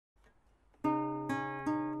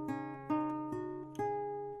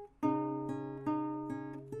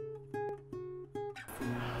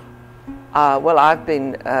Well, I've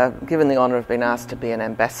been given the honour of being asked to be an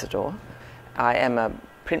ambassador. I am a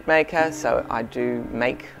printmaker, so I do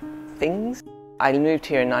make things. I moved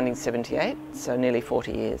here in 1978, so nearly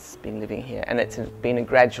 40 years been living here, and it's been a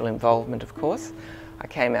gradual involvement, of course. I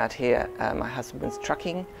came out here, my husband was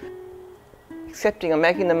trucking. Accepting or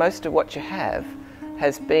making the most of what you have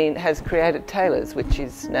has created Taylor's, which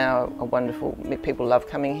is now a wonderful, people love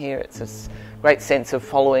coming here. It's a great sense of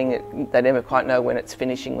following it. They never quite know when it's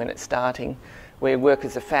finishing, when it's starting. We work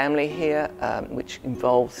as a family here, which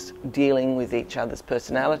involves dealing with each other's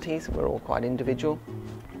personalities. We're all quite individual.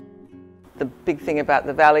 The big thing about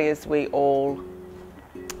the Valley is we all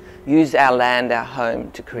use our land, our home,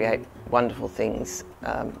 to create wonderful things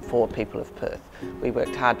for people of Perth. We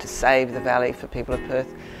worked hard to save the Valley for people of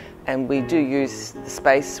Perth, and we do use the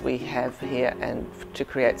space we have here and to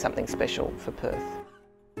create something special for Perth.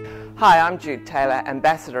 Hi, I'm Jude Taylor,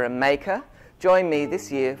 ambassador and maker. Join me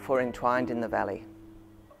this year for Entwined in the Valley.